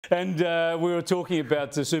And we were talking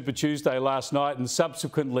about Super Tuesday last night, and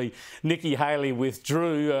subsequently Nikki Haley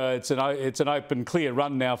withdrew. It's an open, clear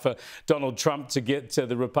run now for Donald Trump to get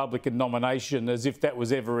the Republican nomination, as if that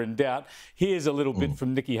was ever in doubt. Here's a little bit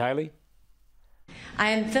from Nikki Haley. I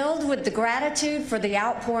am filled with the gratitude for the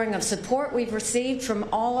outpouring of support we've received from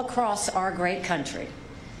all across our great country.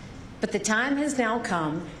 But the time has now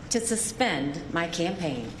come to suspend my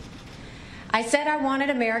campaign. I said I wanted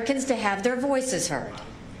Americans to have their voices heard.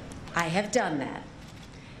 I have done that.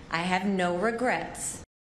 I have no regrets.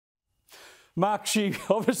 Mark, she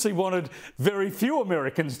obviously wanted very few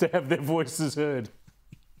Americans to have their voices heard.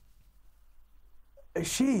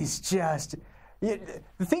 She's just... Yeah,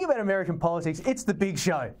 the thing about American politics, it's the big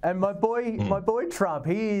show. And my boy Trump,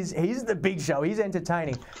 he's the big show. He's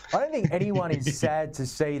entertaining. I don't think anyone is sad to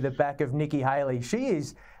see the back of Nikki Haley. She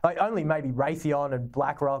is, like, only maybe Raytheon and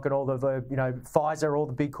BlackRock and all the Pfizer, all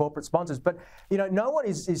the big corporate sponsors. But, no one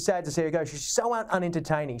is sad to see her go. She's so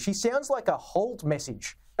unentertaining. She sounds like a halt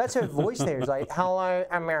message. That's her voice there. It's like, hello,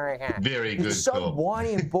 America. Very good. It's so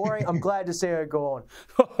whiny and boring. I'm glad to see her gone.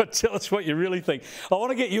 Tell us what you really think. I want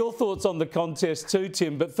to get your thoughts on the contest too,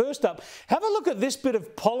 Tim. But first up, have a look at this bit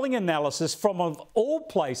of polling analysis from, of all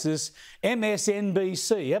places,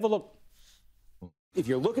 MSNBC. Have a look. If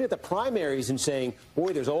you're looking at the primaries and saying,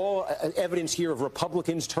 boy, there's all evidence here of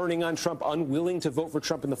Republicans turning on Trump, unwilling to vote for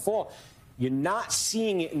Trump in the fall, you're not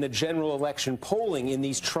seeing it in the general election polling in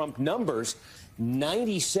these Trump numbers.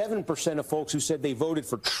 97% of folks who said they voted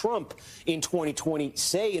for Trump in 2020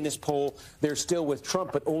 say in this poll they're still with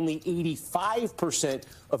Trump, but only 85%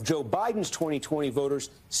 of Joe Biden's 2020 voters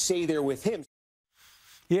say they're with him.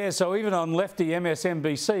 Yeah, so even on lefty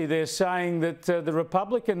MSNBC, they're saying that the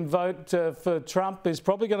Republican vote for Trump is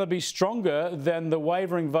probably going to be stronger than the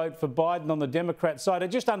wavering vote for Biden on the Democrat side. It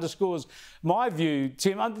just underscores my view,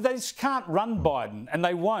 Tim. They just can't run Biden, and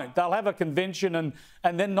they won't. They'll have a convention and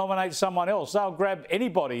then nominate someone else. They'll grab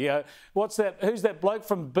anybody. Who's that bloke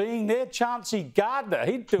from Being there? Chauncey Gardner.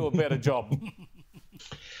 He'd do a better job.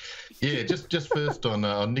 Yeah, just first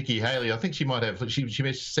on Nikki Haley, I think she might have.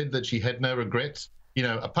 She said that she had no regrets.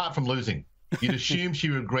 Apart from losing, you'd assume she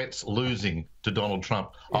regrets losing to Donald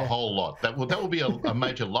Trump a whole lot. That will be a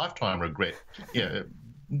major lifetime regret.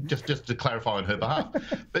 Just to clarify on her behalf.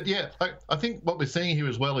 But yeah, I think what we're seeing here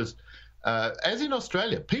as well is, as in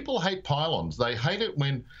Australia, people hate pylons. They hate it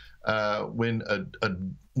when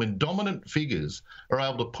dominant figures are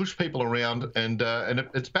able to push people around, and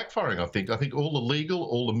it's backfiring. I think all the legal,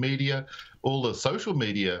 all the media, all the social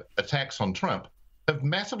media attacks on Trump have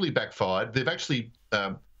massively backfired. They've actually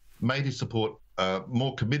made his support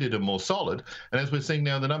more committed and more solid. And as we're seeing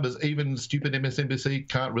now in the numbers, even stupid MSNBC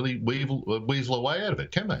can't really weasel away out of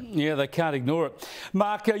it, can they? Yeah, they can't ignore it.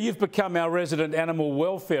 Mark, you've become our resident animal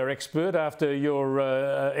welfare expert after your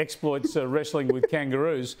exploits wrestling with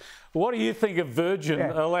kangaroos. What do you think of Virgin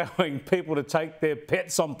allowing people to take their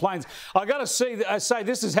pets on planes? I got to say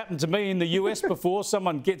this has happened to me in the US before.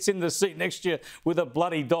 Someone gets in the seat next to you with a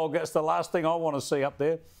bloody dog. That's the last thing I want to see up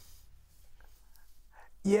there.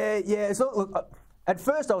 Yeah. Look, at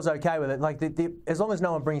first I was okay with it. Like, as long as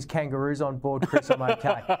no one brings kangaroos on board, Chris, I'm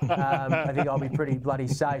okay. I think I'll be pretty bloody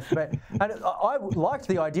safe. But I liked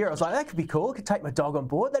the idea. I was like, that could be cool. I could take my dog on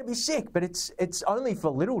board. That'd be sick. But it's only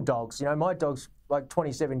for little dogs. My dog's like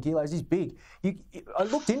 27 kilos. He's big. I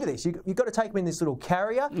looked into this. You've got to take him in this little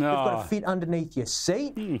carrier. You've got to fit underneath your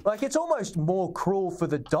seat. Like, it's almost more cruel for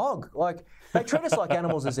the dog. Like, they treat us like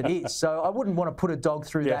animals as it is. So I wouldn't want to put a dog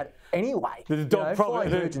through that anyway. The dog probably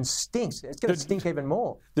Virgin stinks. It's going to stink even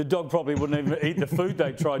more. The dog probably wouldn't even eat the food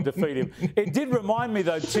they tried to feed him. It did remind me,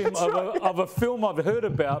 though, Tim, of a film I've heard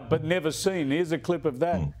about but never seen. Here's a clip of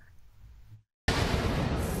that.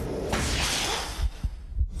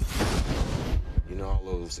 All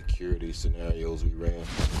those security scenarios we ran,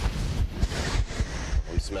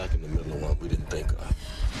 we smack in the middle of one we didn't think of.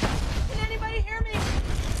 Can anybody hear me?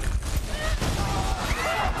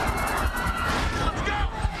 Let's go!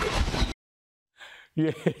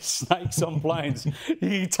 Yeah, snakes on planes.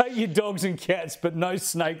 You take your dogs and cats, but no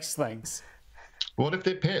snakes, thanks. What if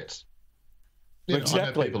they're pets? Exactly. I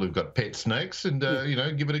know people who've got pet snakes, and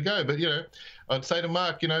give it a go. But I'd say to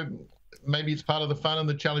Mark, maybe it's part of the fun and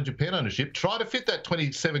the challenge of pet ownership. Try to fit that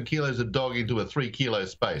 27 kilos of dog into a 3 kilo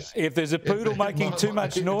space. If there's a poodle making too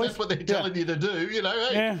much noise, that's what they're telling you to do.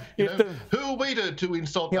 Hey, who are we to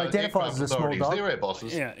insult those aircraft authorities? They're our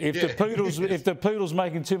bosses. Yeah. If the poodle's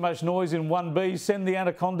making too much noise in 1B, send the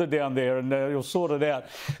anaconda down there and you'll sort it out.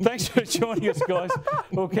 Thanks for joining us, guys.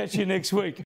 We'll catch you next week.